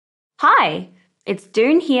Hi, it's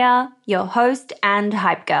Doon here, your host and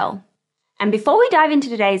hype girl. And before we dive into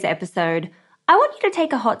today's episode, I want you to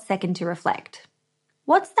take a hot second to reflect.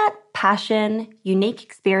 What's that passion, unique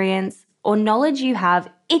experience, or knowledge you have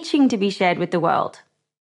itching to be shared with the world?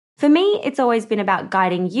 For me, it's always been about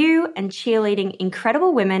guiding you and cheerleading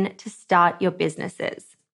incredible women to start your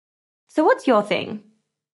businesses. So what's your thing?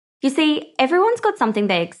 You see, everyone's got something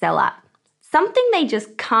they excel at, something they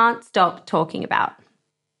just can't stop talking about.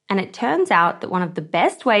 And it turns out that one of the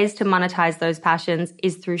best ways to monetize those passions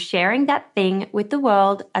is through sharing that thing with the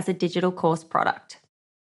world as a digital course product.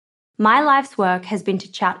 My life's work has been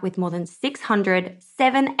to chat with more than 600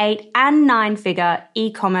 7, 8, and 9-figure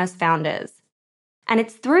e-commerce founders. And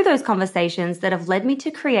it's through those conversations that have led me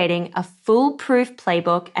to creating a foolproof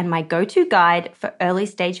playbook and my go-to guide for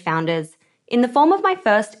early-stage founders in the form of my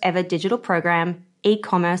first ever digital program,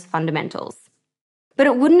 E-commerce Fundamentals. But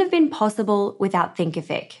it wouldn't have been possible without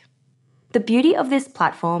Thinkific. The beauty of this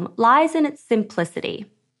platform lies in its simplicity.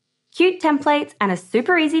 Cute templates and a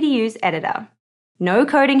super easy to use editor. No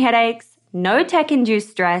coding headaches, no tech-induced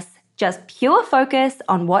stress, just pure focus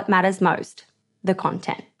on what matters most, the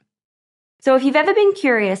content. So if you've ever been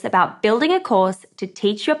curious about building a course to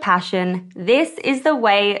teach your passion, this is the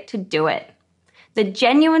way to do it. The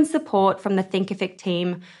genuine support from the Thinkific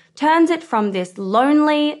team turns it from this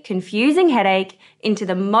lonely, confusing headache into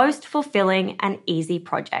the most fulfilling and easy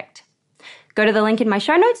project. Go to the link in my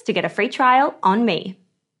show notes to get a free trial on me.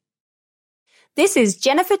 This is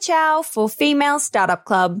Jennifer Chow for Female Startup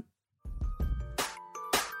Club.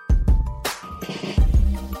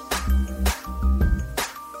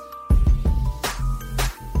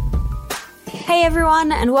 Hey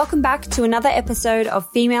everyone, and welcome back to another episode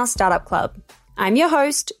of Female Startup Club. I'm your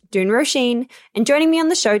host, Doon Roisin, and joining me on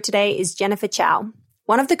the show today is Jennifer Chow,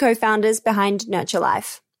 one of the co-founders behind Nurture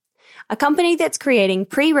Life, a company that's creating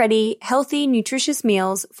pre-ready, healthy, nutritious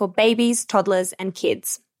meals for babies, toddlers, and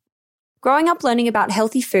kids. Growing up learning about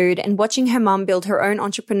healthy food and watching her mum build her own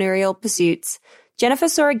entrepreneurial pursuits, Jennifer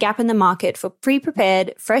saw a gap in the market for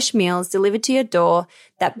pre-prepared, fresh meals delivered to your door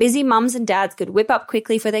that busy mums and dads could whip up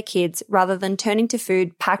quickly for their kids rather than turning to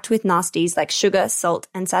food packed with nasties like sugar, salt,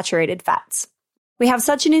 and saturated fats. We have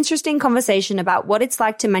such an interesting conversation about what it's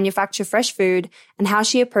like to manufacture fresh food and how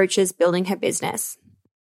she approaches building her business.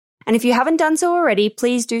 And if you haven't done so already,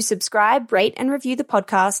 please do subscribe, rate, and review the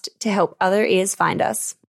podcast to help other ears find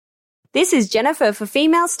us. This is Jennifer for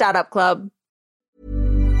Female Startup Club.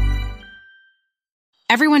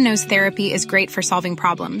 Everyone knows therapy is great for solving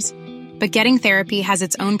problems, but getting therapy has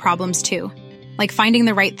its own problems too, like finding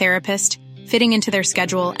the right therapist, fitting into their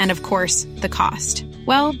schedule, and of course, the cost.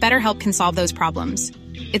 Well, BetterHelp can solve those problems.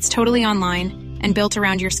 It's totally online and built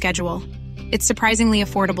around your schedule. It's surprisingly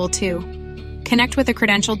affordable too. Connect with a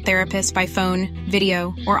credentialed therapist by phone,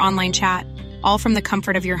 video, or online chat, all from the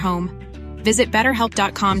comfort of your home. Visit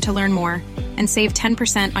BetterHelp.com to learn more and save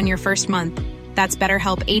 10% on your first month. That's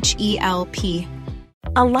BetterHelp, H-E-L-P.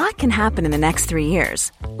 A lot can happen in the next 3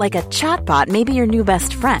 years. Like a chatbot may be your new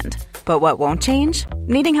best friend. But what won't change?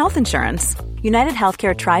 Needing health insurance. United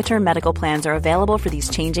Healthcare Tri-Term Medical Plans are available for these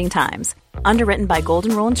changing times. Underwritten by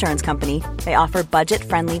Golden Rule Insurance Company, they offer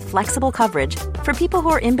budget-friendly, flexible coverage for people who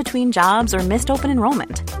are in between jobs or missed open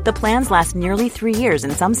enrollment. The plans last nearly 3 years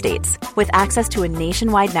in some states, with access to a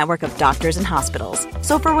nationwide network of doctors and hospitals.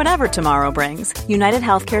 So for whatever tomorrow brings, United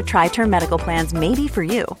Healthcare Tri-Term Medical Plans may be for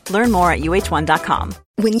you. Learn more at uh1.com.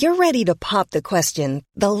 When you're ready to pop the question,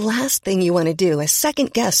 the last thing you want to do is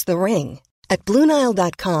second-guess the ring. At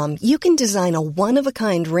BlueNile.com, you can design a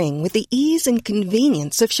one-of-a-kind ring with the ease and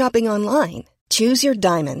convenience of shopping online. Choose your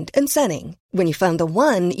diamond and setting. When you find the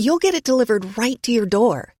one, you'll get it delivered right to your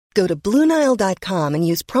door. Go to BlueNile.com and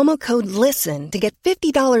use promo code LISTEN to get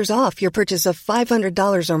 $50 off your purchase of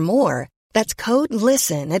 $500 or more. That's code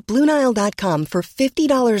LISTEN at BlueNile.com for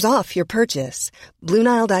 $50 off your purchase.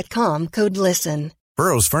 BlueNile.com, code LISTEN.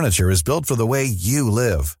 Burrow's furniture is built for the way you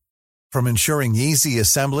live. From ensuring easy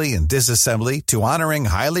assembly and disassembly to honoring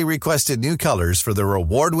highly requested new colors for their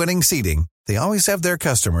award-winning seating, they always have their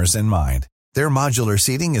customers in mind. Their modular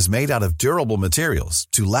seating is made out of durable materials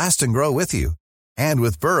to last and grow with you. And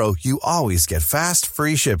with Burrow, you always get fast,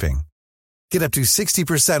 free shipping. Get up to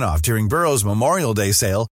 60% off during Burrow's Memorial Day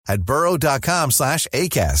sale at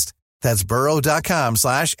burrow.com/ACAST. That's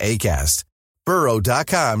burrow.com/ACAST.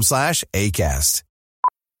 burrow.com/ACAST.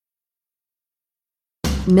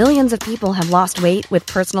 Millions of people have lost weight with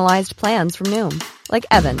personalized plans from Noom. Like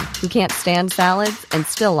Evan, who can't stand salads and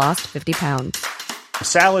still lost 50 pounds.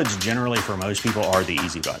 Salads generally for most people are the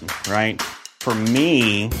easy button, right? For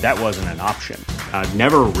me, that wasn't an option. I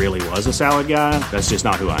never really was a salad guy. That's just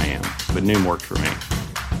not who I am. But Noom worked for me.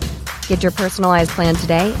 Get your personalized plan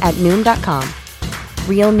today at Noom.com.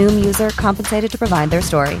 Real Noom user compensated to provide their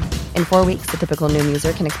story. In 4 weeks, the typical Noom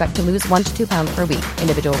user can expect to lose 1 to 2 pounds per week.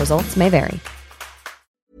 Individual results may vary.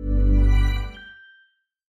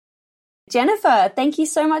 Jennifer, thank you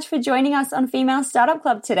so much for joining us on Female Startup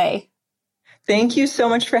Club today. Thank you so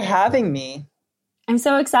much for having me. I'm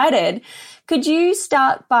so excited. Could you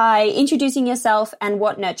start by introducing yourself and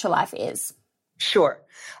what Nurture Life is? Sure.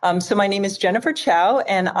 So my name is Jennifer Chow,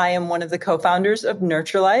 and I am one of the co-founders of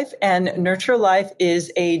Nurture Life. And Nurture Life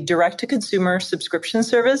is a direct-to-consumer subscription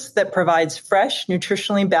service that provides fresh,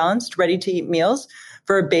 nutritionally balanced, ready-to-eat meals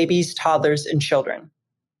for babies, toddlers, and children.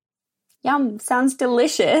 Yum, sounds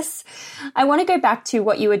delicious. I want to go back to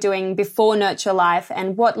what you were doing before Nurture Life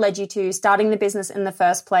and what led you to starting the business in the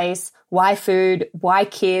first place. Why food? Why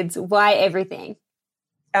kids? Why everything?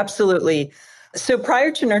 Absolutely. So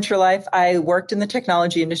prior to Nurture Life, I worked in the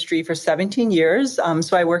technology industry for 17 years.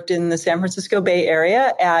 So I worked in the San Francisco Bay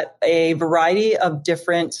Area at a variety of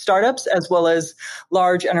different startups as well as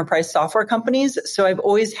large enterprise software companies. So I've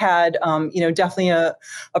always had, definitely a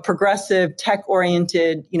progressive,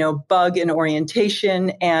 tech-oriented, bug and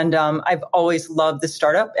orientation. And I've always loved the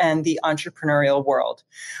startup and the entrepreneurial world.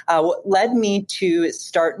 What led me to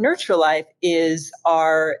start Nurture Life is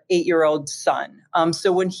our 8-year-old son.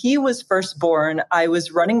 So when he was first born, I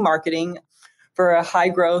was running marketing for a high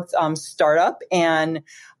growth startup. And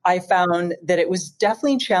I found that it was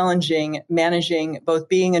definitely challenging managing both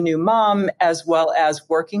being a new mom as well as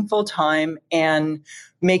working full time and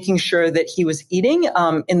making sure that he was eating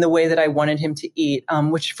in the way that I wanted him to eat,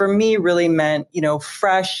 which for me really meant,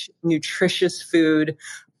 fresh, nutritious food,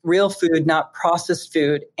 real food, not processed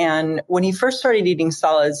food. And when he first started eating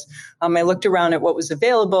solids, I looked around at what was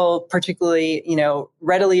available, particularly,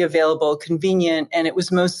 readily available, convenient, and it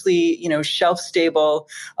was mostly, shelf stable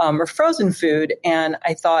or frozen food. And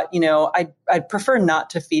I thought, I'd prefer not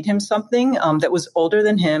to feed him something that was older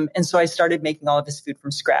than him. And so I started making all of his food from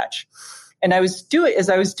scratch. And as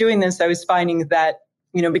I was doing this, I was finding that,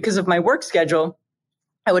 because of my work schedule,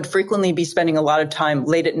 I would frequently be spending a lot of time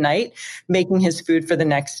late at night making his food for the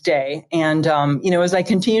next day. And, as I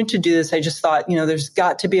continued to do this, I just thought, there's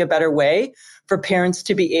got to be a better way for parents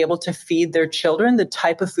to be able to feed their children the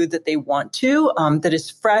type of food that they want to, that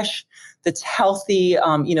is fresh, that's healthy,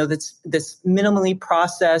 that's minimally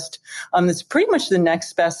processed. That's pretty much the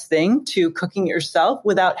next best thing to cooking it yourself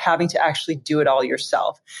without having to actually do it all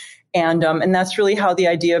yourself. And that's really how the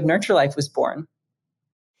idea of Nurture Life was born.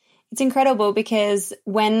 It's incredible because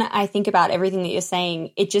when I think about everything that you're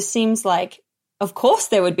saying, it just seems like, of course,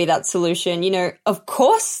 there would be that solution. Of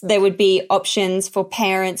course, there would be options for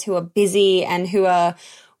parents who are busy and who are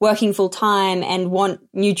working full time and want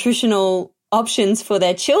nutritional options for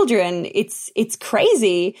their children. It's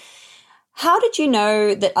crazy. How did you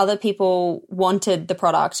know that other people wanted the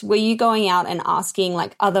product? Were you going out and asking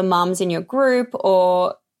like other mums in your group,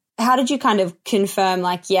 or how did you kind of confirm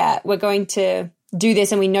like, yeah, we're going to do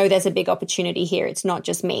this and we know there's a big opportunity here. It's not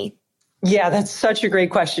just me. Yeah, that's such a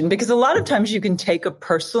great question, because a lot of times you can take a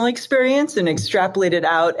personal experience and extrapolate it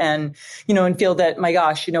out and, and feel that, my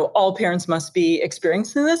gosh, all parents must be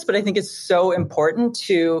experiencing this. But I think it's so important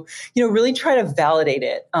to, really try to validate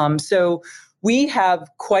it. So we have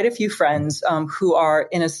quite a few friends who are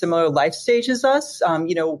in a similar life stage as us,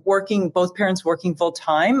 both parents working full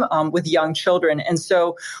time with young children. And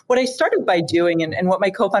so what I started by doing and what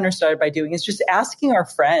my co-founder started by doing is just asking our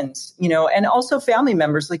friends, and also family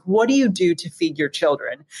members, like, what do you do to feed your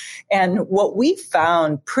children? And what we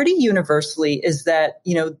found pretty universally is that,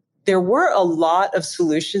 there were a lot of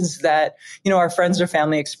solutions that, our friends or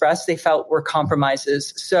family expressed they felt were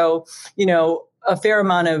compromises. So, a fair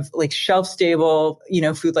amount of like shelf stable,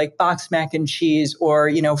 food like boxed mac and cheese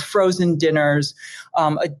or, frozen dinners,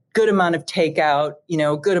 a good amount of takeout,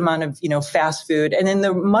 a good amount of, fast food. And in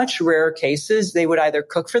the much rarer cases, they would either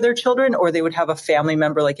cook for their children or they would have a family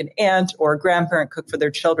member like an aunt or a grandparent cook for their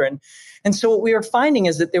children. And so what we were finding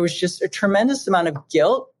is that there was just a tremendous amount of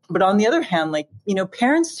guilt. But on the other hand,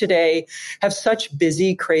 parents today have such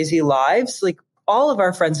busy, crazy lives. Like, all of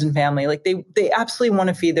our friends and family, like they absolutely want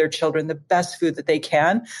to feed their children the best food that they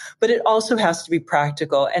can, but it also has to be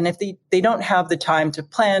practical. And if they don't have the time to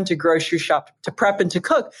plan, to grocery shop, to prep and to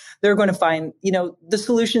cook, they're going to find, the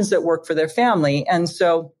solutions that work for their family. And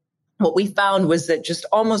so what we found was that just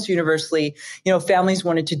almost universally, families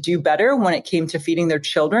wanted to do better when it came to feeding their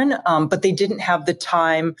children, but they didn't have the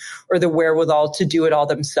time or the wherewithal to do it all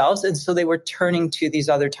themselves. And so they were turning to these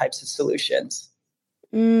other types of solutions.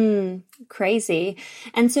 Crazy.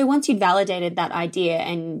 And so once you'd validated that idea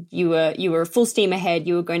and you were full steam ahead,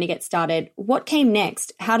 you were going to get started, what came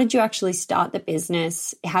next? How did you actually start the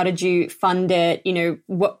business? How did you fund it?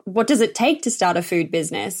 What does it take to start a food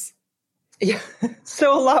business? Yeah,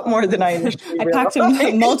 so a lot more than I initially I packed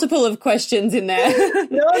multiple of questions in there.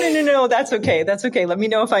 No. That's okay. Let me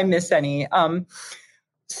know if I miss any.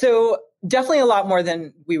 So definitely a lot more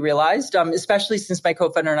than we realized, especially since my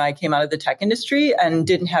co-founder and I came out of the tech industry and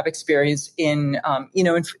didn't have experience in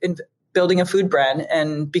building a food brand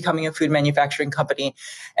and becoming a food manufacturing company.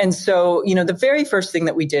 And so, the very first thing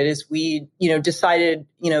that we did is we, decided,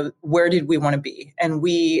 where did we want to be? And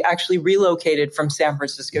we actually relocated from San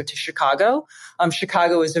Francisco to Chicago.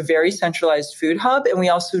 Chicago is a very centralized food hub. And we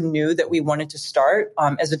also knew that we wanted to start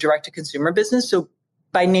as a direct to consumer business. So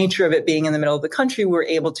by nature of it being in the middle of the country, we're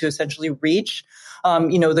able to essentially reach,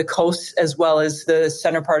 the coast as well as the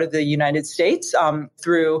center part of the United States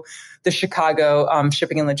through the Chicago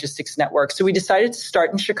shipping and logistics network. So we decided to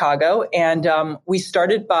start in Chicago, and we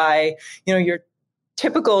started by, your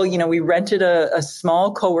typical, we rented a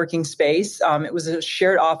small co-working space. It was a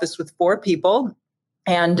shared office with 4 people,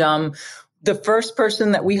 and the first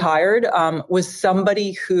person that we hired was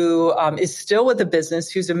somebody who is still with the business,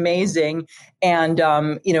 who's amazing. And,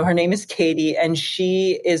 her name is Katie, and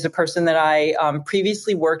she is a person that I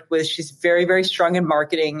previously worked with. She's very, very strong in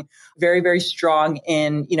marketing, very, very strong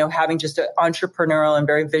in, having just an entrepreneurial and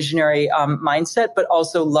very visionary mindset, but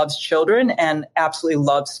also loves children and absolutely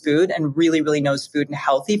loves food and really, really knows food and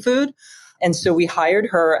healthy food. And so we hired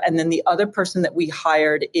her. And then the other person that we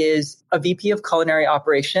hired is a VP of culinary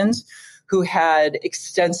operations who had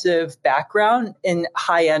extensive background in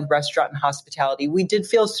high-end restaurant and hospitality. We did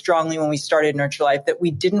feel strongly when we started Nurture Life that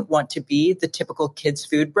we didn't want to be the typical kids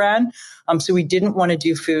food brand. So we didn't want to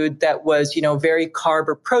do food that was, very carb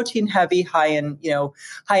or protein heavy, high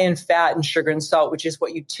in fat and sugar and salt, which is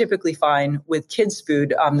what you typically find with kids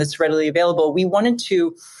food that's readily available. We wanted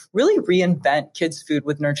to really reinvent kids food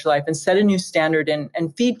with Nurture Life and set a new standard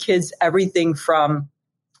and feed kids everything from,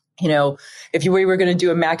 if we were going to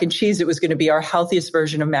do a mac and cheese, it was going to be our healthiest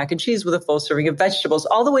version of mac and cheese with a full serving of vegetables,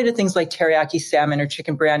 all the way to things like teriyaki salmon or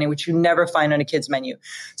chicken biryani, which you never find on a kid's menu.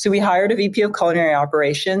 So we hired a VP of culinary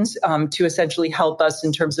operations to essentially help us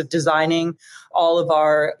in terms of designing all of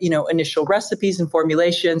our, initial recipes and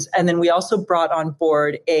formulations. And then we also brought on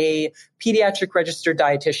board a pediatric registered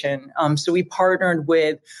dietitian. So we partnered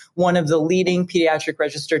with one of the leading pediatric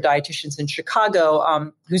registered dietitians in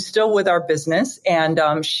Chicago, who's still with our business. And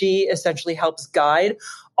she essentially helps guide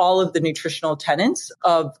all of the nutritional tenets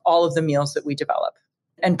of all of the meals that we develop.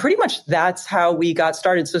 And pretty much that's how we got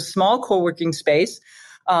started. So small co-working space.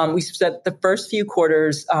 We spent the first few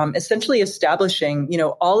quarters essentially establishing,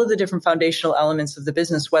 all of the different foundational elements of the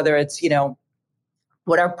business, whether it's,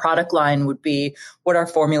 what our product line would be, what our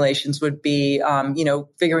formulations would be,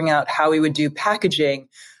 figuring out how we would do packaging.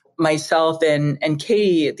 Myself and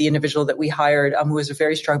Katie, the individual that we hired, who has a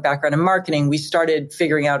very strong background in marketing, we started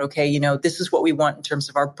figuring out, okay, this is what we want in terms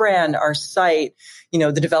of our brand, our site,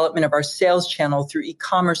 the development of our sales channel through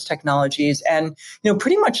e-commerce technologies. And,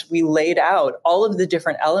 pretty much we laid out all of the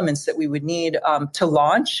different elements that we would need to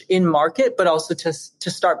launch in market, but also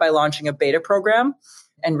to start by launching a beta program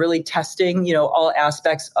and really testing, all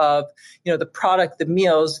aspects of, the product, the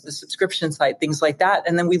meals, the subscription site, things like that.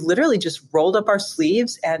 And then we literally just rolled up our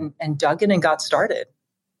sleeves and dug in and got started.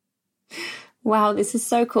 Wow, this is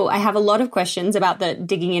so cool. I have a lot of questions about the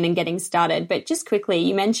digging in and getting started, but just quickly,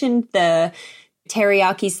 you mentioned the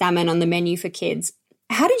teriyaki salmon on the menu for kids.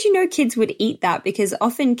 How did you know kids would eat that? Because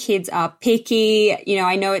often kids are picky.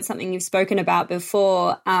 I know it's something you've spoken about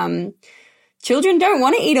before. Children don't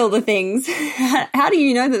want to eat all the things. How do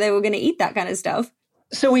you know that they were going to eat that kind of stuff?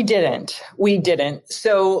 So we didn't.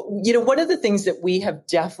 So, one of the things that we have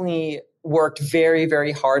definitely worked very,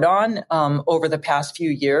 very hard on over the past few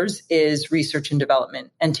years is research and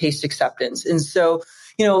development and taste acceptance. And so,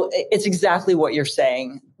 it's exactly what you're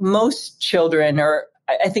saying. Most children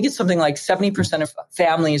I think it's something like 70% of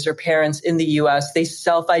families or parents in the US, they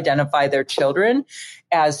self-identify their children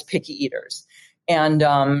as picky eaters.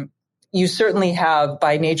 And, you certainly have,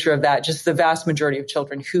 by nature of that, just the vast majority of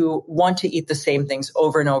children who want to eat the same things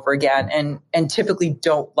over and over again and typically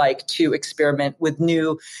don't like to experiment with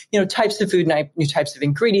new, types of food, new types of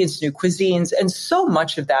ingredients, new cuisines. And so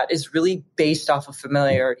much of that is really based off of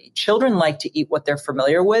familiarity. Children like to eat what they're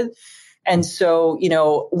familiar with. And so,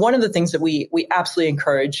 one of the things that we absolutely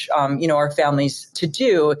encourage, our families to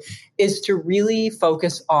do is to really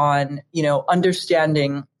focus on,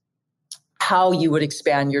 understanding how you would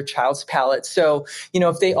expand your child's palate. So,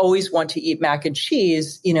 if they always want to eat mac and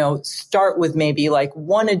cheese, start with maybe like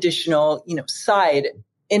one additional, side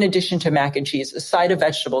in addition to mac and cheese, a side of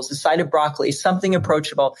vegetables, a side of broccoli, something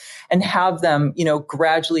approachable, and have them,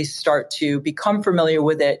 gradually start to become familiar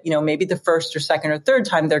with it. Maybe the first or second or third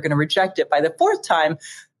time they're going to reject it. By the fourth time,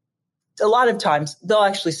 a lot of times they'll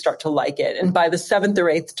actually start to like it. And by the seventh or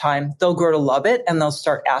eighth time, they'll grow to love it and they'll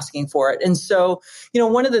start asking for it. And so,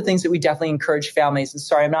 one of the things that we definitely encourage families, and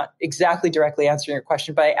sorry, I'm not exactly directly answering your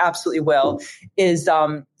question, but I absolutely will, is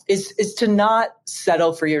to not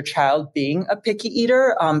settle for your child being a picky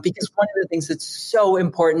eater. Because one of the things that's so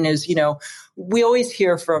important is, we always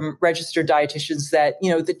hear from registered dietitians that,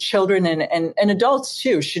 the children and adults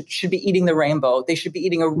too should be eating the rainbow. They should be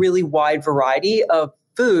eating a really wide variety of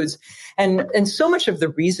foods. And so much of the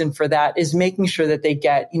reason for that is making sure that they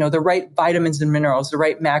get, the right vitamins and minerals, the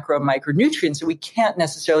right macro and micronutrients. So we can't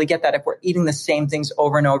necessarily get that if we're eating the same things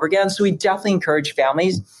over and over again. So we definitely encourage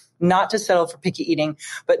families not to settle for picky eating,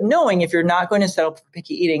 but knowing if you're not going to settle for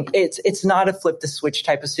picky eating, it's not a flip the switch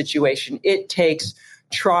type of situation. It takes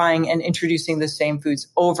trying and introducing the same foods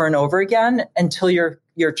over and over again until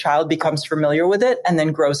your child becomes familiar with it and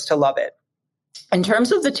then grows to love it. In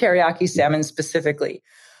terms of the teriyaki salmon specifically,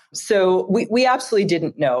 so we absolutely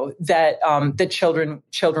didn't know that that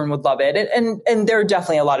children would love it, and there are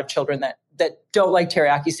definitely a lot of children that don't like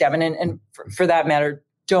teriyaki salmon, and for that matter,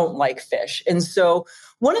 don't like fish. And so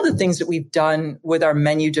one of the things that we've done with our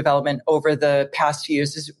menu development over the past few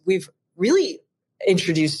years is we've really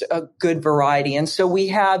introduced a good variety. And so we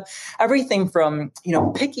have everything from,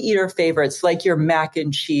 picky eater favorites like your mac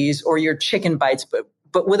and cheese or your chicken bites, but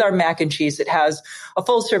with our mac and cheese, it has a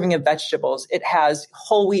full serving of vegetables. It has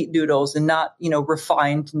whole wheat noodles and not,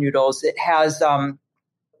 refined noodles. It has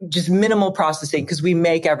just minimal processing because we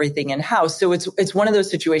make everything in house. So it's one of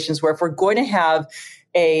those situations where if we're going to have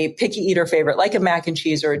a picky eater favorite like a mac and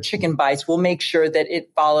cheese or a chicken bites, we'll make sure that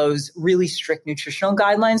it follows really strict nutritional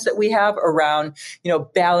guidelines that we have around,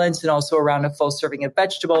 balance and also around a full serving of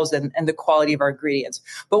vegetables and the quality of our ingredients.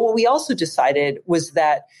 But what we also decided was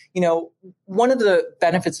that, one of the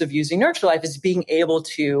benefits of using Nurture-Life is being able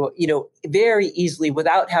to, very easily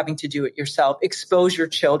without having to do it yourself, expose your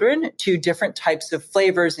children to different types of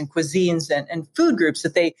flavors and cuisines and food groups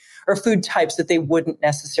or food types that they wouldn't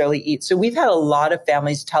necessarily eat. So we've had a lot of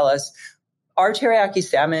families tell us our teriyaki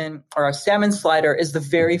salmon or our salmon slider is the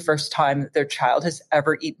very first time that their child has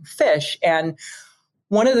ever eaten fish. And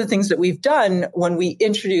one of the things that we've done when we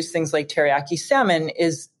introduce things like teriyaki salmon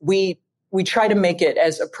is we try to make it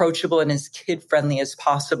as approachable and as kid-friendly as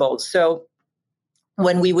possible. So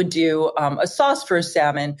when we would do a sauce for a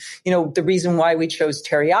salmon, the reason why we chose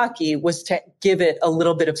teriyaki was to give it a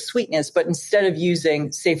little bit of sweetness. But instead of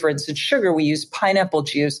using, say, for instance, sugar, we use pineapple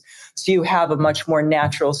juice. So you have a much more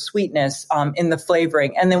natural sweetness in the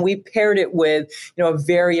flavoring. And then we paired it with, a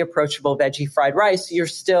very approachable veggie fried rice. So you're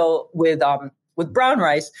still with brown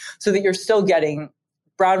rice so that you're still getting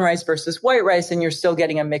brown rice versus white rice, and you're still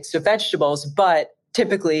getting a mix of vegetables. But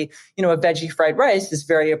typically, a veggie fried rice is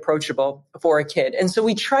very approachable for a kid. And so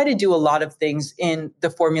we try to do a lot of things in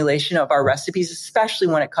the formulation of our recipes, especially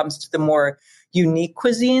when it comes to the more unique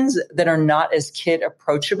cuisines that are not as kid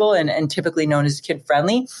approachable and typically known as kid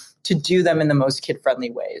friendly, to do them in the most kid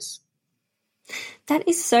friendly ways. That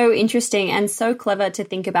is so interesting and so clever to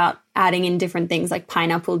think about adding in different things like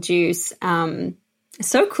pineapple juice.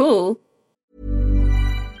 So cool.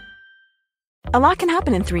 A lot can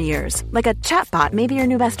happen in 3 years, like a chatbot may be your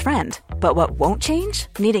new best friend. But what won't change?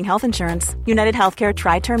 Needing health insurance. United Healthcare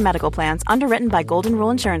Tri-Term Medical Plans, underwritten by Golden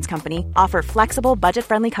Rule Insurance Company, offer flexible,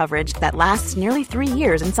 budget-friendly coverage that lasts nearly 3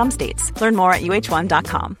 years in some states. Learn more at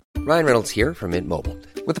uh1.com. Ryan Reynolds here from Mint Mobile.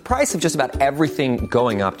 With the price of just about everything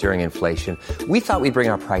going up during inflation, we thought we'd bring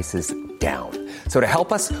our prices down. So to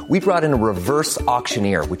help us, we brought in a reverse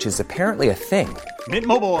auctioneer, which is apparently a thing. Mint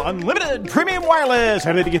Mobile Unlimited Premium Wireless.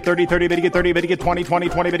 How to get 30, 30, bit to get 30, bit to get 20, 20,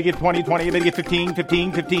 20, bit to get 20, 20, bit to get 15,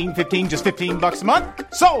 15, 15, 15, just $15 a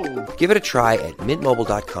month? Sold! Give it a try at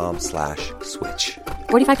mintmobile.com/switch.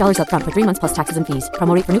 $45 up front for 3 months plus taxes and fees.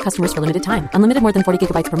 Promo rate for new customers for limited time. Unlimited more than 40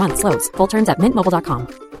 gigabytes per month. Slows full terms at mintmobile.com.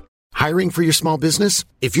 Hiring for your small business?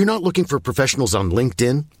 If you're not looking for professionals on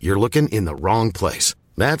LinkedIn, you're looking in the wrong place.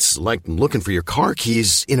 That's like looking for your car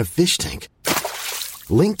keys in a fish tank.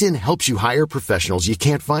 LinkedIn helps you hire professionals you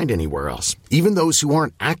can't find anywhere else, even those who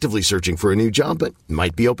aren't actively searching for a new job but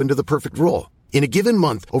might be open to the perfect role. In a given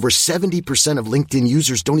month, over 70% of LinkedIn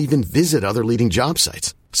users don't even visit other leading job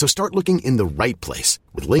sites. So start looking in the right place.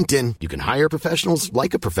 With LinkedIn, you can hire professionals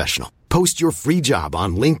like a professional. Post your free job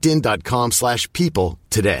on linkedin.com/people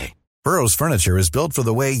today. Burrow's furniture is built for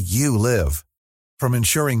the way you live. From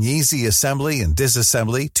ensuring easy assembly and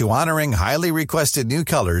disassembly to honoring highly requested new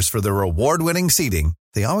colors for their award-winning seating,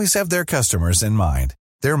 they always have their customers in mind.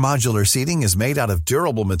 Their modular seating is made out of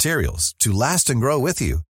durable materials to last and grow with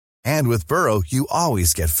you. And with Burrow, you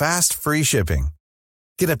always get fast, free shipping.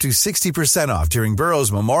 Get up to 60% off during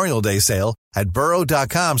Burrow's Memorial Day sale at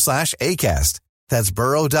burrow.com/ACAST. That's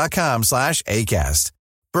burrow.com/ACAST.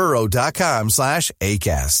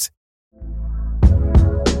 burrow.com/ACAST.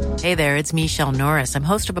 Hey there, it's Michelle Norris. I'm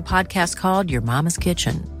host of a podcast called Your Mama's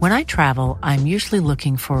Kitchen. When I travel, I'm usually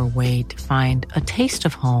looking for a way to find a taste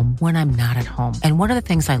of home when I'm not at home. And one of the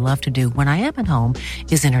things I love to do when I am at home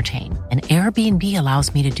is entertain. And Airbnb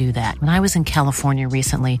allows me to do that. When I was in California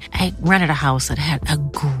recently, I rented a house that had a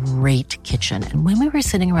great kitchen. And when we were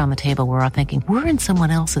sitting around the table, we were all thinking, we're in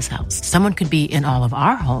someone else's house. Someone could be in all of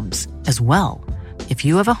our homes as well. If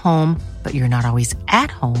you have a home, but you're not always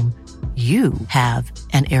at home, you have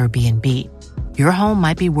an Airbnb. Your home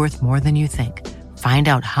might be worth more than you think. Find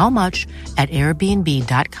out how much at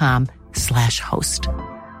airbnb.com/host.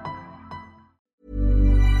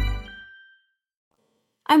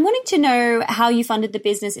 I'm wanting to know how you funded the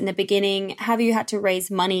business in the beginning. Have you had to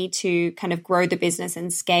raise money to kind of grow the business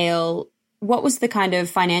and scale? What was the kind of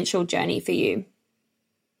financial journey for you?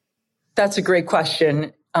 That's a great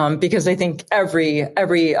question. Because I think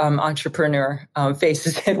every entrepreneur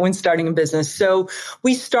faces it when starting a business. So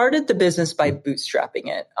we started the business by bootstrapping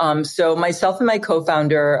it. So myself and my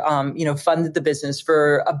co-founder, funded the business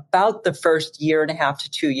for about the first year and a half to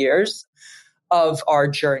 2 years of our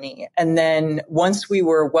journey. And then once we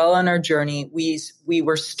were well on our journey, we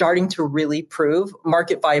were starting to really prove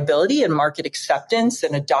market viability and market acceptance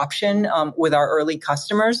and adoption with our early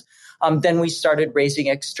customers. Then we started raising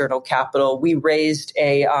external capital. We raised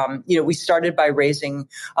we started by raising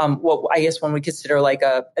what I guess one would consider like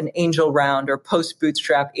an angel round or post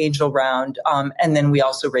bootstrap angel round. And then we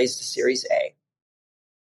also raised a Series A.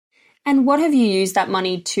 And what have you used that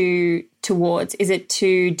money towards? Is it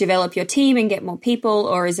to develop your team and get more people,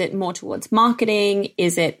 or is it more towards marketing?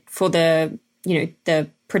 Is it for the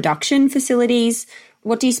production facilities?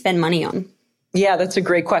 What do you spend money on? Yeah, that's a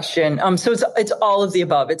great question. So it's all of the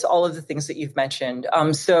above. It's all of the things that you've mentioned.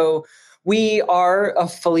 So we are a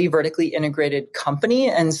fully vertically integrated company.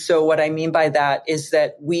 And so what I mean by that is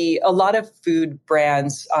that a lot of food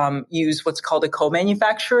brands use what's called a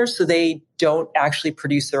co-manufacturer. So they don't actually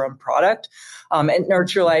produce their own product. At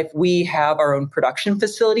Nurture Life, we have our own production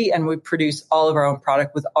facility and we produce all of our own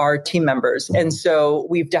product with our team members. And so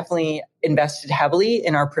we've definitely invested heavily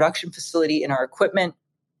in our production facility, in our equipment.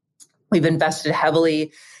 We've invested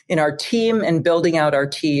heavily in our team and building out our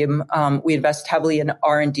team. We invest heavily in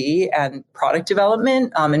R&D and product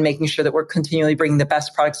development and making sure that we're continually bringing the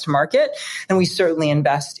best products to market. And we certainly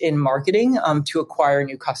invest in marketing to acquire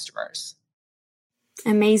new customers.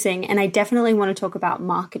 Amazing. And I definitely want to talk about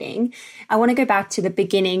marketing. I want to go back to the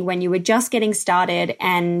beginning when you were just getting started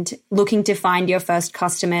and looking to find your first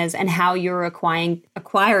customers and how you were acquiring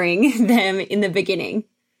them in the beginning.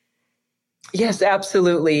 Yes,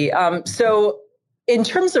 absolutely. So in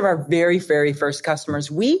terms of our very, very first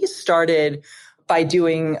customers, we started by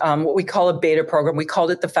doing what we call a beta program. We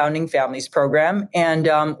called it the Founding Families Program. And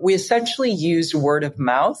we essentially used word of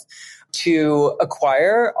mouth to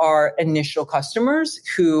acquire our initial customers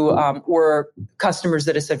who were customers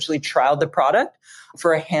that essentially trialed the product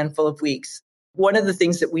for a handful of weeks. One of the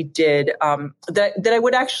things that we did that I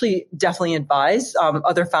would actually definitely advise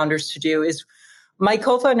other founders to do is my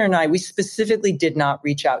co-founder and I, we specifically did not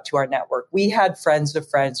reach out to our network. We had friends of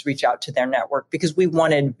friends reach out to their network because we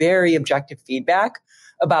wanted very objective feedback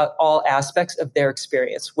about all aspects of their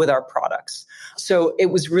experience with our products. So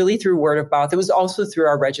it was really through word of mouth. It was also through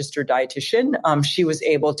our registered dietitian. She was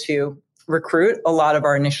able to recruit a lot of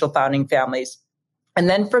our initial founding families. And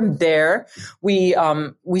then from there, we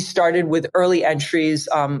started with early entries,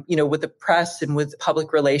 with the press and with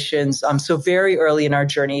public relations. So very early in our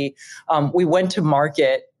journey, we went to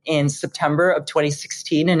market in September of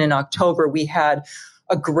 2016. And in October, we had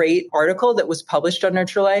a great article that was published on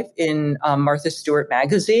Nurture Life in Martha Stewart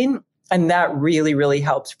magazine. And that really, really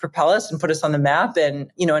helped propel us and put us on the map and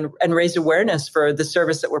raise awareness for the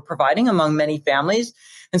service that we're providing among many families.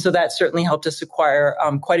 And so that certainly helped us acquire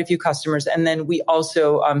quite a few customers. And then we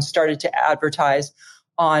also started to advertise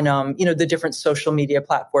on, the different social media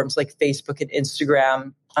platforms like Facebook and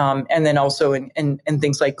Instagram, and then also in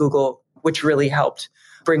things like Google, which really helped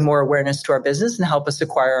bring more awareness to our business and help us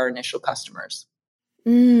acquire our initial customers.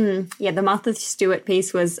 Yeah, the Martha Stewart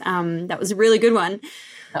piece was, that was a really good one.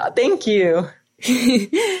 Thank you.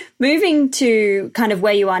 Moving to kind of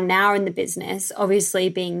where you are now in the business, obviously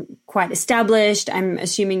being quite established, I'm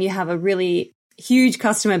assuming you have a really huge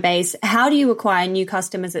customer base. How do you acquire new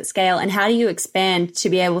customers at scale, and how do you expand to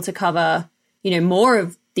be able to cover, more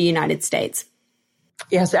of the United States?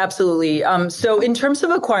 Yes, absolutely. So in terms of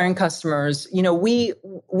acquiring customers,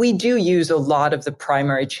 we do use a lot of the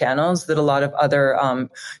primary channels that a lot of other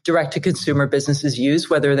direct to consumer businesses use,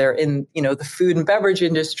 whether they're in, the food and beverage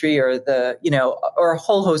industry or or a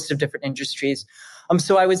whole host of different industries.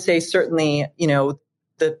 So I would say certainly,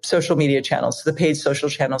 the social media channels, the paid social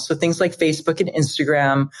channels. So things like Facebook and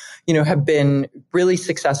Instagram, have been really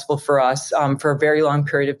successful for us for a very long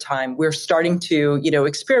period of time. We're starting to,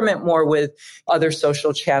 experiment more with other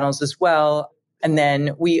social channels as well. And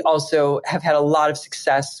then we also have had a lot of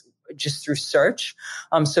success just through search.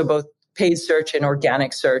 So both paid search and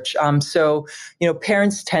organic search. So,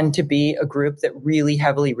 parents tend to be a group that really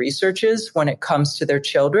heavily researches when it comes to their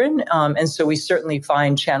children. And so we certainly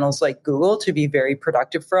find channels like Google to be very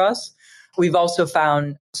productive for us. We've also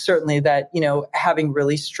found certainly that, having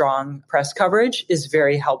really strong press coverage is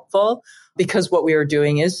very helpful because what we are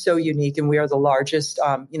doing is so unique, and we are the largest,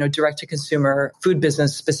 direct to consumer food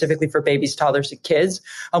business specifically for babies, toddlers, and kids.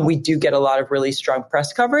 We do get a lot of really strong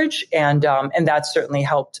press coverage, and that's certainly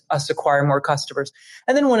helped us acquire more customers.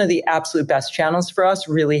 And then one of the absolute best channels for us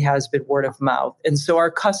really has been word of mouth. And so our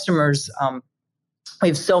customers, we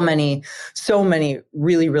have so many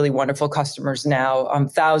really, really wonderful customers now,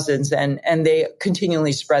 thousands, and they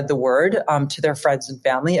continually spread the word to their friends and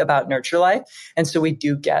family about Nurture Life. And so we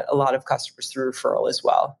do get a lot of customers through referral as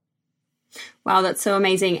well. Wow, that's so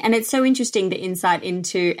amazing. And it's so interesting, the insight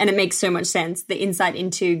into, and it makes so much sense, the insight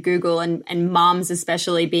into Google and moms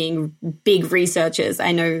especially being big researchers.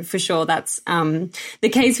 I know for sure that's the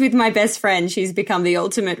case with my best friend. She's become the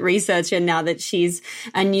ultimate researcher now that she's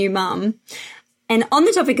a new mom. And on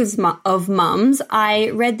the topic of mums, I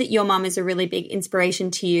read that your mum is a really big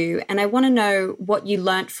inspiration to you. And I want to know what you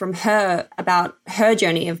learnt from her about her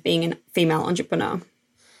journey of being a female entrepreneur.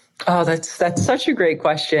 Oh, that's such a great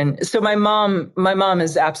question. So my mom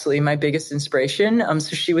is absolutely my biggest inspiration.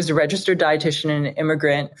 So she was a registered dietitian and an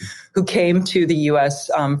immigrant who came to the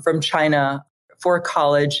U.S. From China for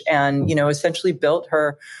college and, essentially built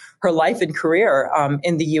her life and career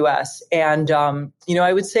in the U.S. And,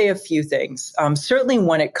 I would say a few things. Certainly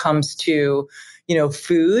when it comes to,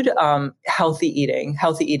 food, healthy eating.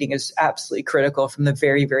 Healthy eating is absolutely critical from the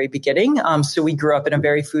very, very beginning. So we grew up in a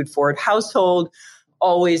very food-forward household,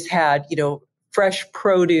 always had, fresh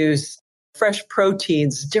produce, fresh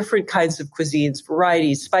proteins, different kinds of cuisines,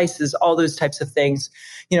 varieties, spices, all those types of things,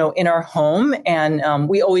 in our home. And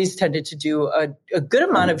we always tended to do a good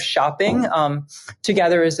amount of shopping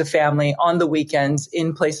together as a family on the weekends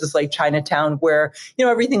in places like Chinatown, where,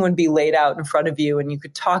 everything would be laid out in front of you and you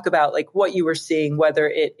could talk about like what you were seeing, whether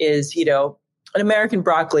it is, an American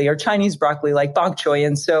broccoli or Chinese broccoli like bok choy.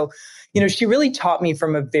 And so, she really taught me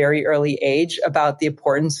from a very early age about the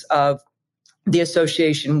importance of the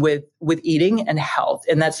association with eating and health.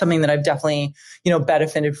 And that's something that I've definitely,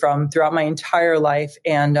 benefited from throughout my entire life.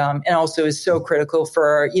 And also is so critical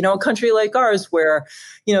for, a country like ours where,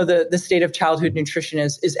 the state of childhood nutrition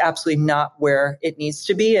is absolutely not where it needs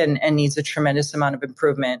to be and needs a tremendous amount of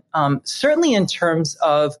improvement. Certainly in terms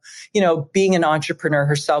of, being an entrepreneur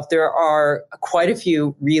herself, there are quite a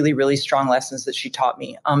few really, really strong lessons that she taught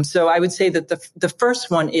me. So I would say that the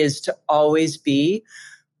first one is to always be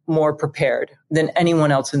more prepared than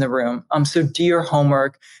anyone else in the room. So do your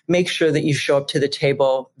homework, make sure that you show up to the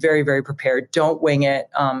table very, very prepared. Don't wing it.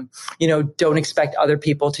 Don't expect other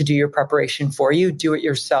people to do your preparation for you. Do it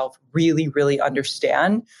yourself. Really, really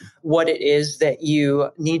understand what it is that you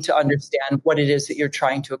need to understand, what it is that you're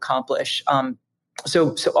trying to accomplish.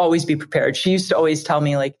 So always be prepared. She used to always tell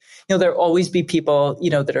me there'll always be people,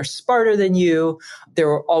 that are smarter than you. There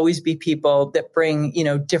will always be people that bring,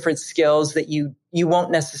 different skills that you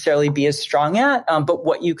won't necessarily be as strong at. But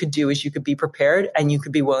what you could do is you could be prepared and you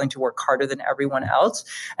could be willing to work harder than everyone else.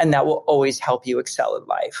 And that will always help you excel in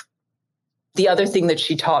life. The other thing that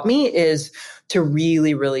she taught me is to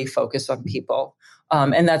really, really focus on people.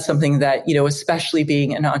 And that's something that, especially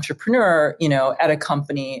being an entrepreneur, at a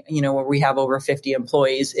company, where we have over 50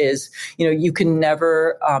 employees is, you can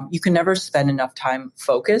never spend enough time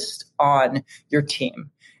focused on your team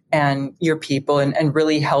and your people and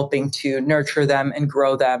really helping to nurture them and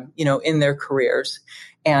grow them, in their careers.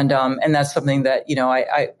 And that's something that,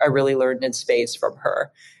 I really learned in spades from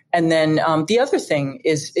her. And then the other thing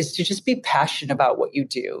is to just be passionate about what you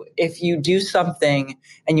do. If you do something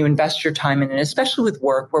and you invest your time in it, especially with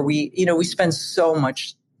work where we spend so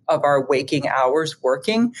much of our waking hours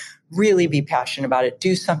working, really be passionate about it.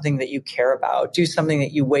 Do something that you care about. Do something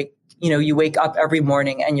that you wake up every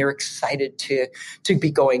morning and you're excited to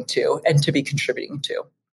be going to and to be contributing to.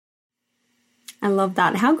 I love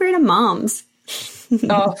that. How great are moms?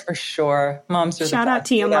 Oh, for sure. Moms are Shout the out best,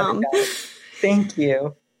 to your without a mom. doubt. Thank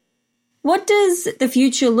you. What does the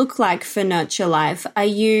future look like for Nurture Life? Are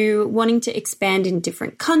you wanting to expand in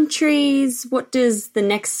different countries? What does the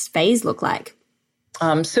next phase look like?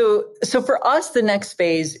 So for us, the next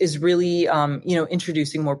phase is really,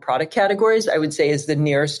 introducing more product categories, I would say is the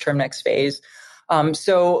nearest term next phase.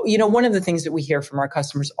 One of the things that we hear from our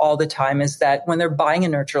customers all the time is that when they're buying a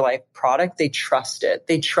Nurture Life product, they trust it.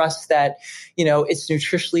 They trust that, it's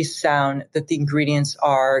nutritionally sound, that the ingredients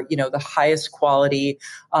are, the highest quality,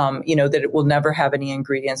 that it will never have any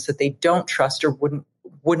ingredients that they don't trust or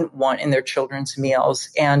wouldn't want in their children's meals.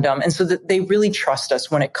 And so that they really trust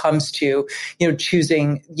us when it comes to,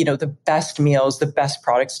 choosing, the best meals, the best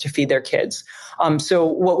products to feed their kids. So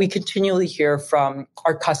what we continually hear from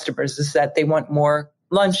our customers is that they want more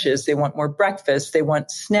lunches, they want more breakfast, they want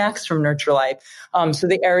snacks from Nurture Life. So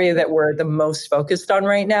the area that we're the most focused on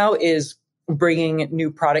right now is bringing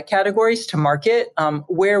new product categories to market,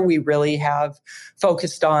 where we really have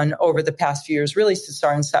focused on over the past few years, really since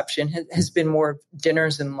our inception, has been more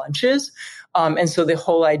dinners and lunches. And so the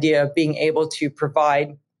whole idea of being able to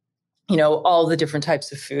provide all the different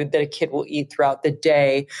types of food that a kid will eat throughout the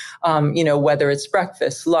day, whether it's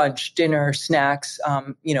breakfast, lunch, dinner, snacks,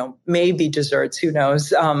 maybe desserts, who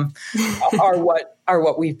knows, are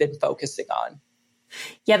what we've been focusing on.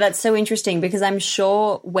 Yeah, that's so interesting because I'm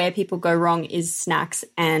sure where people go wrong is snacks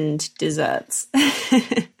and desserts.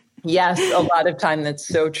 Yes, a lot of time that's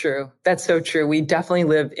so true. That's so true. We definitely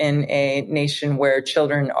live in a nation where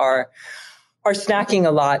children are snacking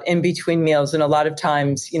a lot in between meals. And a lot of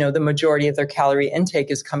times, the majority of their calorie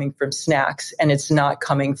intake is coming from snacks and it's not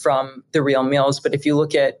coming from the real meals. But if you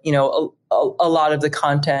look at, a lot of the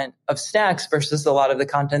content of snacks versus a lot of the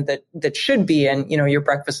content that should be in, your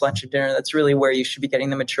breakfast, lunch, and dinner, that's really where you should be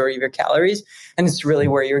getting the majority of your calories. And it's really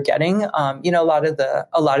where you're getting, a lot of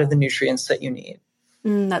the nutrients that you need.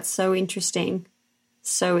 That's so interesting.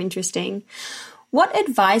 So interesting. What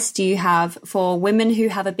advice do you have for women who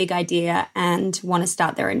have a big idea and want to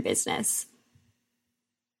start their own business?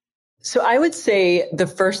 So I would say the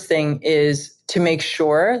first thing is to make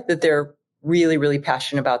sure that they're really, really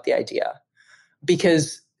passionate about the idea,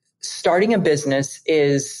 because starting a business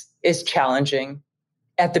is challenging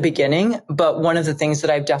at the beginning. But one of the things that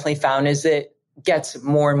I've definitely found is it gets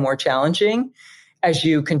more and more challenging as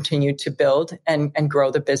you continue to build and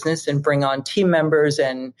grow the business and bring on team members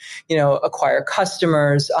and, acquire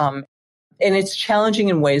customers. And it's challenging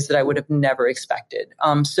in ways that I would have never expected.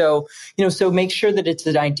 So make sure that it's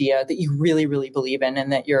an idea that you really, really believe in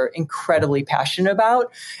and that you're incredibly passionate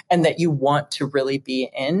about and that you want to really be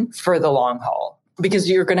in for the long haul. Because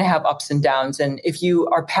you're going to have ups and downs. And if you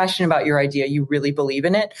are passionate about your idea, you really believe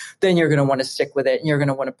in it, then you're going to want to stick with it. And you're going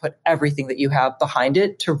to want to put everything that you have behind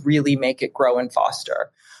it to really make it grow and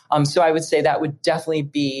foster. So I would say that would definitely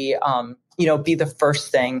be, be the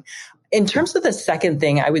first thing. In terms of the second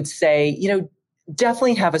thing, I would say,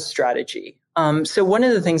 definitely have a strategy. So one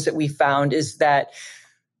of the things that we found is that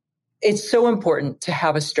it's so important to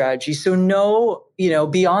have a strategy. So know,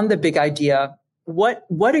 beyond the big idea, what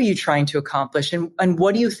are you trying to accomplish? And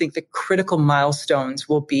what do you think the critical milestones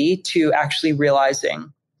will be to actually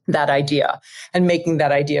realizing that idea and making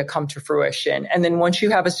that idea come to fruition? And then once you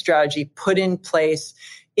have a strategy put in place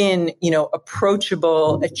in,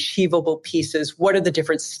 approachable, achievable pieces, what are the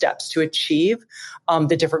different steps to achieve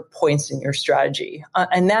the different points in your strategy?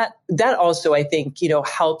 And that also, I think,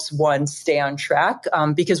 helps one stay on track,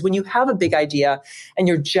 because when you have a big idea and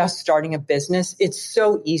you're just starting a business, it's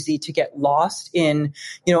so easy to get lost in,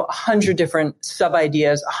 100 different sub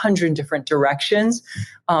ideas, 100 different directions.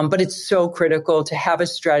 But it's so critical to have a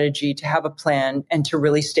strategy, to have a plan, and to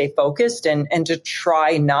really stay focused and to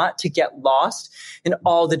try not to get lost in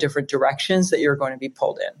all the different directions that you're going to be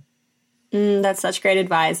pulled in. That's such great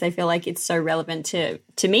advice. I feel like it's so relevant to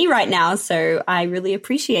me right now. So I really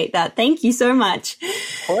appreciate that. Thank you so much.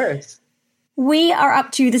 Of course. We are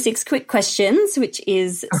up to the 6 quick questions, which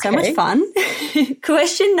is so much fun.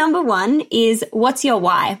 Question number 1 is, what's your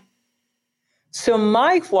why? So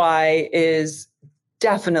my why is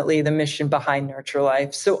definitely the mission behind Nurture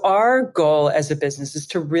Life. So our goal as a business is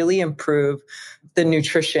to really improve the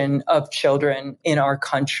nutrition of children in our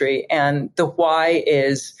country. And the why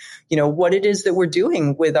is, what it is that we're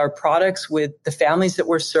doing with our products, with the families that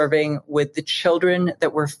we're serving, with the children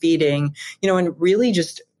that we're feeding, and really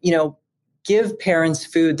just, give parents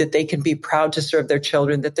food that they can be proud to serve their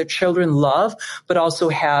children, that their children love, but also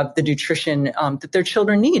have the nutrition that their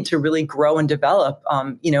children need to really grow and develop,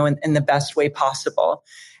 in the best way possible.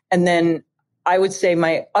 And then I would say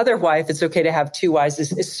my other why, if it's okay to have two whys,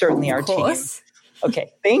 is certainly our team.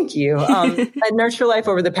 Okay, thank you. At Nurture Life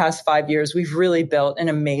over the past 5 years, we've really built an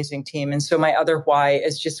amazing team. And so my other why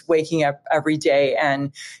is just waking up every day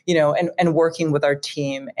and working with our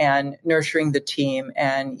team and nurturing the team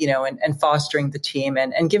and fostering the team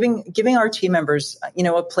and giving our team members,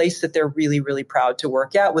 a place that they're really, really proud to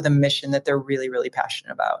work at with a mission that they're really, really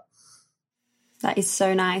passionate about. That is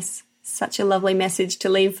so nice. Such a lovely message to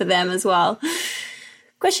leave for them as well.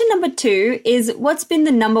 Question number 2 is, what's been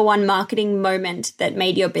the number one marketing moment that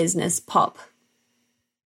made your business pop?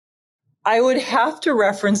 I would have to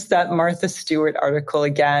reference that Martha Stewart article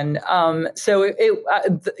again. I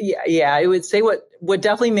would say what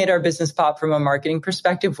definitely made our business pop from a marketing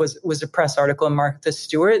perspective was a press article in Martha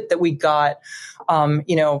Stewart that we got,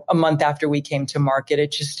 a month after we came to market.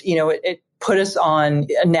 It just, it put us on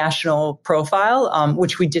a national profile,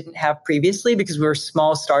 which we didn't have previously because we were a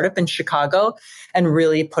small startup in Chicago, and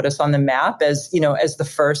really put us on the map as the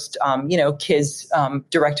first, kids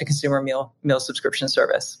direct to consumer meal subscription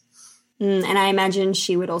service. And I imagine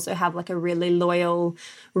she would also have like a really loyal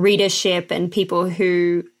readership and people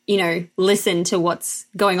who, listen to what's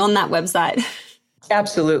going on that website.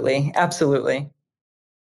 Absolutely. Absolutely.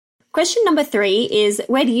 Question number 3 is,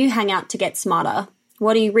 where do you hang out to get smarter?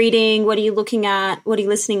 What are you reading? What are you looking at? What are you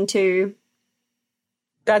listening to?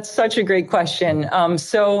 That's such a great question.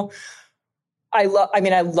 So I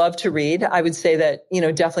love to read. I would say that,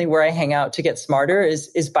 definitely where I hang out to get smarter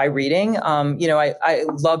is by reading. I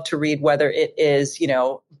love to read, whether it is,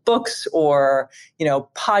 books or,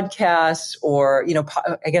 podcasts or,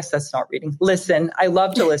 I guess that's not reading. Listen. I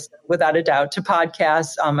love to listen without a doubt to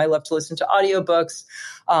podcasts. I love to listen to audiobooks.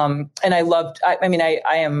 And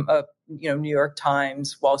I am a, New York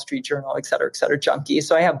Times, Wall Street Journal, et cetera, junkie.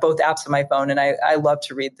 So I have both apps on my phone, and I love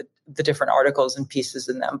to read the different articles and pieces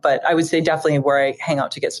in them. But I would say definitely where I hang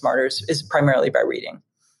out to get smarter is primarily by reading.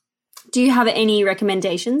 Do you have any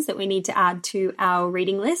recommendations that we need to add to our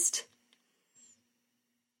reading list?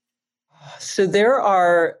 So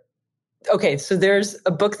there's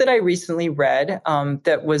a book that I recently read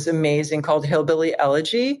that was amazing called Hillbilly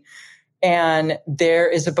Elegy. And there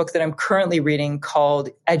is a book that I'm currently reading called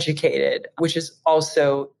Educated, which is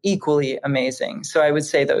also equally amazing. So I would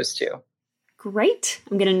say those two. Great.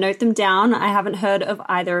 I'm going to note them down. I haven't heard of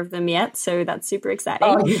either of them yet, so that's super exciting.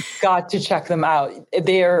 Oh, you've got to check them out.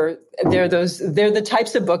 They're the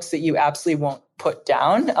types of books that you absolutely won't put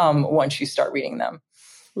down once you start reading them.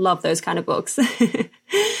 Love those kind of books.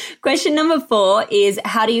 Question number 4 is,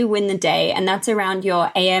 how do you win the day? And that's around your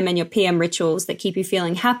AM and your PM rituals that keep you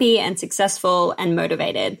feeling happy and successful and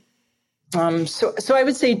motivated. So I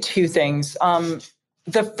would say 2 things.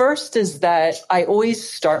 The first is that I always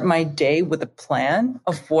start my day with a plan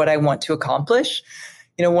of what I want to accomplish.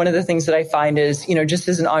 One of the things that I find is, just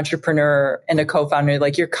as an entrepreneur and a co-founder,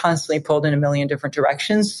 like you're constantly pulled in a million different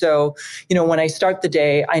directions. So, when I start the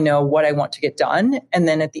day, I know what I want to get done. And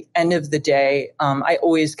then at the end of the day, I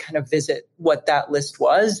always kind of visit what that list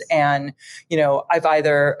was. And, I've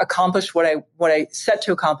either accomplished what I set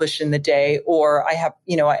to accomplish in the day, or I have,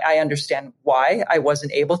 I understand why I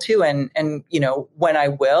wasn't able to and when I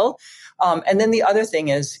will. And then the other thing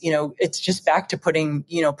is, it's just back to putting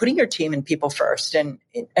your team and people first and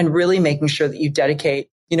really making sure that you dedicate,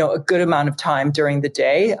 a good amount of time during the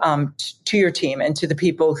day, to your team and to the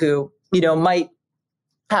people who, might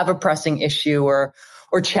have a pressing issue or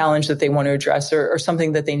challenge that they want to address or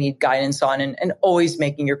something that they need guidance on, and always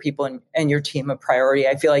making your people and your team a priority.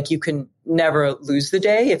 I feel like you can never lose the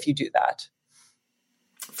day if you do that.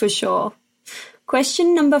 For sure.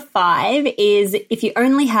 Question number 5 is, if you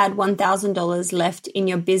only had $1,000 left in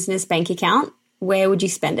your business bank account, where would you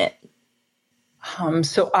spend it?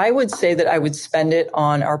 So I would say that I would spend it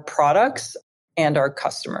on our products and our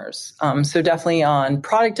customers. So definitely on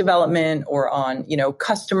product development or on,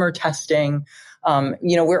 customer testing.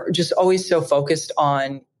 We're just always so focused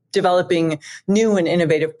on developing new and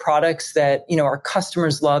innovative products that, our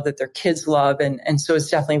customers love, that their kids love. And so it's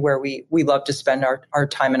definitely where we love to spend our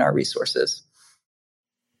time and our resources.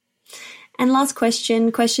 And last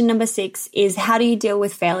question number 6 is, how do you deal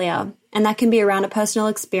with failure? And that can be around a personal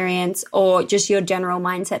experience or just your general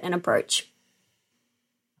mindset and approach.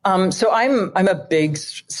 So I'm a big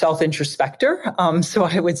self-introspector. So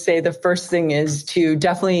I would say the first thing is to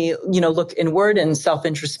definitely, look inward and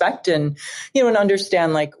self-introspect and, and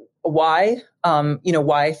understand like why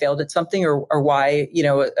why I failed at something or why,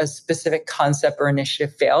 a specific concept or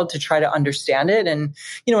initiative failed, to try to understand it and,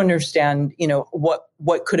 understand,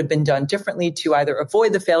 what could have been done differently to either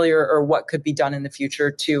avoid the failure or what could be done in the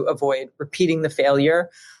future to avoid repeating the failure.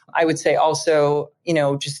 I would say also,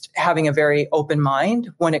 just having a very open mind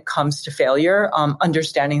when it comes to failure,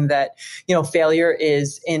 understanding that, failure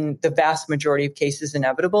is in the vast majority of cases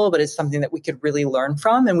inevitable, but it's something that we could really learn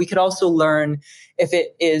from. And we could also learn if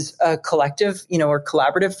it is a collective, or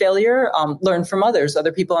collaborative failure, learn from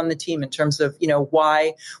other people on the team in terms of,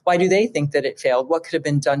 why do they think that it failed? What could have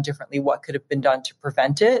been done differently? What could have been done to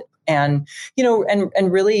prevent it? And,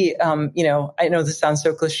 and really, I know this sounds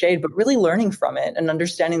so cliched, but really learning from it and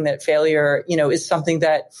understanding that failure, is something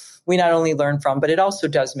that we not only learn from, but it also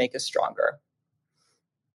does make us stronger.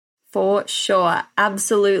 For sure.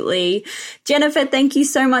 Absolutely. Jennifer, thank you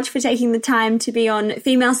so much for taking the time to be on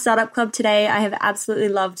Female Startup Club today. I have absolutely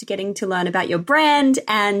loved getting to learn about your brand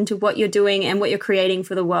and what you're doing and what you're creating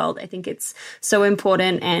for the world. I think it's so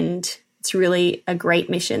important and it's really a great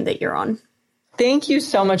mission that you're on. Thank you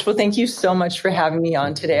so much. Well, thank you so much for having me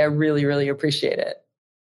on today. I really, really appreciate it.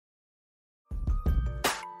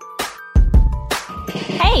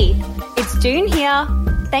 Hey, it's June here.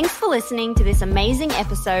 Thanks for listening to this amazing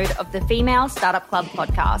episode of the Female Startup Club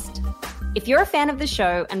podcast. If you're a fan of the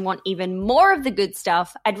show and want even more of the good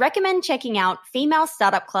stuff, I'd recommend checking out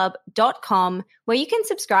femalestartupclub.com, where you can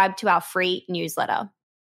subscribe to our free newsletter.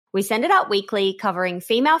 We send it out weekly, covering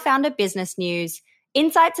female founder business news,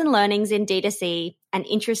 insights and learnings in D2C, and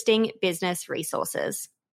interesting business resources.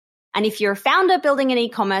 And if you're a founder building an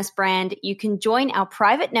e-commerce brand, you can join our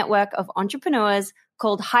private network of entrepreneurs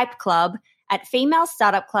called Hype Club at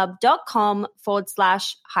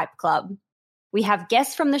femalestartupclub.com/Hype Club. We have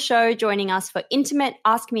guests from the show joining us for intimate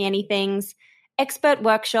Ask Me Anythings, expert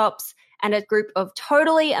workshops, and a group of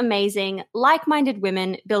totally amazing, like-minded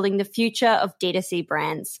women building the future of D2C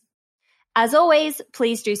brands. As always,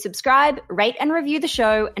 please do subscribe, rate and review the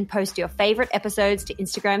show, and post your favorite episodes to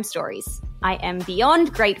Instagram stories. I am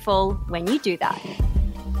beyond grateful when you do that.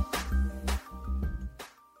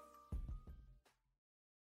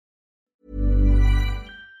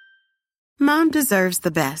 Mom deserves the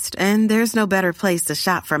best, and there's no better place to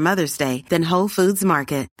shop for Mother's Day than Whole Foods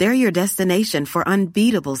Market. They're your destination for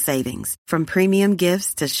unbeatable savings, from premium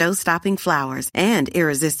gifts to show-stopping flowers and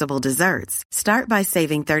irresistible desserts. Start by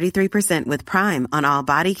saving 33% with Prime on all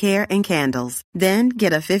body care and candles. Then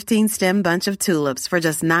get a 15-stem bunch of tulips for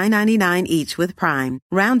just $9.99 each with Prime.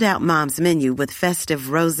 Round out Mom's menu with festive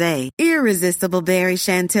rosé, irresistible berry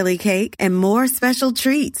chantilly cake, and more special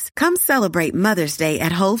treats. Come celebrate Mother's Day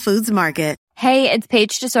at Whole Foods Market. Hey, it's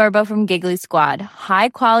Paige DeSorbo from Giggly Squad. High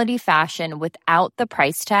quality fashion without the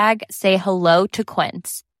price tag. Say hello to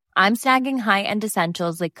Quince. I'm snagging high-end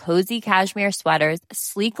essentials like cozy cashmere sweaters,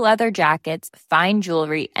 sleek leather jackets, fine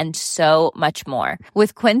jewelry, and so much more.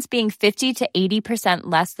 With Quince being 50 to 80%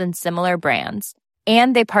 less than similar brands.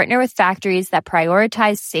 And they partner with factories that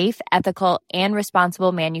prioritize safe, ethical, and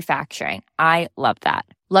responsible manufacturing. I love that.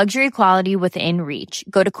 Luxury quality within reach.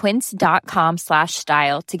 Go to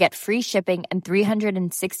quince.com/style to get free shipping and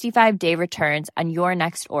 365-day returns on your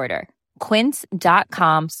next order.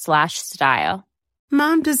 Quince.com/style.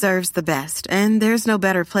 Mom deserves the best, and there's no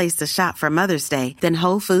better place to shop for Mother's Day than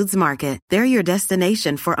Whole Foods Market. They're your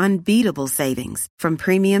destination for unbeatable savings, from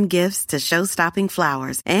premium gifts to show-stopping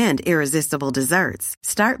flowers and irresistible desserts.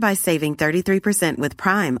 Start by saving 33% with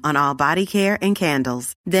Prime on all body care and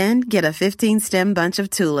candles. Then get a 15-stem bunch of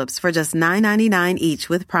tulips for just $9.99 each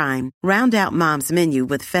with Prime. Round out Mom's menu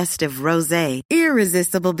with festive rosé,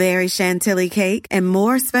 irresistible berry chantilly cake, and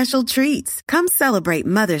more special treats. Come celebrate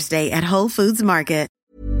Mother's Day at Whole Foods Market.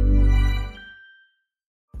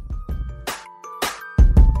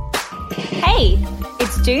 Hey,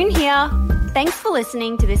 it's June here. Thanks for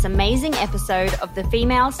listening to this amazing episode of the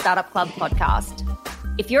Female Startup Club podcast.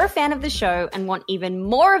 If you're a fan of the show and want even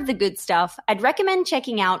more of the good stuff, I'd recommend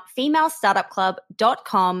checking out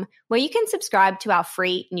femalestartupclub.com, where you can subscribe to our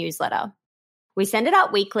free newsletter. We send it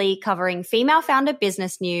out weekly, covering female founder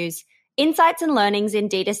business news, insights and learnings in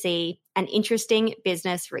D2C, and interesting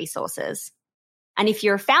business resources. And if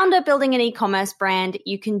you're a founder building an e-commerce brand,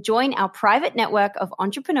 you can join our private network of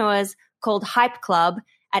entrepreneurs called Hype Club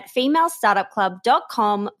at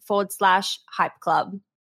femalestartupclub.com/Hype Club.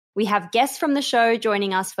 We have guests from the show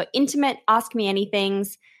joining us for intimate Ask Me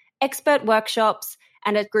Anythings, expert workshops,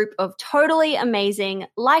 and a group of totally amazing,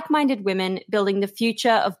 like-minded women building the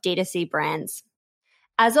future of D2C brands.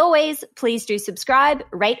 As always, please do subscribe,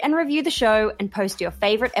 rate and review the show, and post your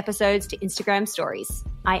favorite episodes to Instagram stories.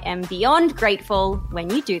 I am beyond grateful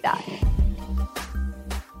when you do that.